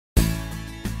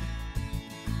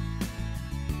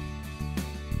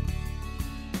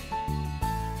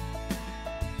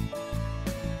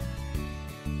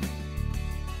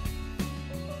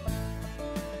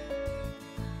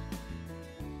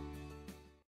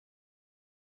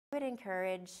would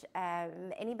encourage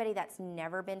anybody that's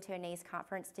never been to a NACE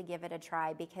conference to give it a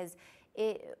try, because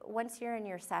once you're in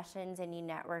your sessions and you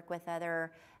network with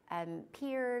other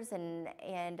peers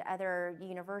and other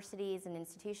universities and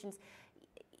institutions,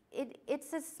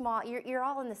 it's a small, you're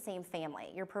all in the same family.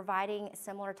 You're providing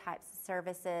similar types of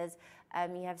services.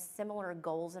 You have similar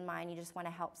goals in mind. You just want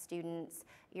to help students.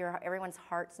 Everyone's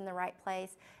heart's in the right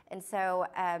place. And so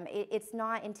it's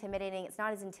not intimidating. It's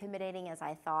not as intimidating as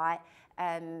I thought.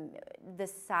 The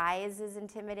size is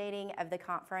intimidating of the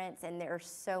conference, and there are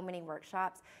so many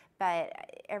workshops, but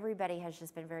everybody has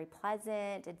just been very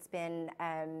pleasant. It's been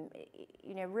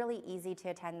really easy to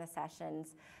attend the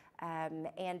sessions.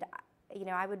 And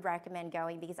I would recommend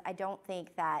going, because I don't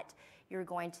think that you're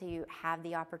going to have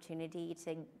the opportunity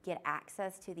to get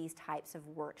access to these types of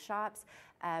workshops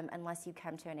unless you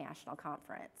come to a national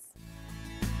conference.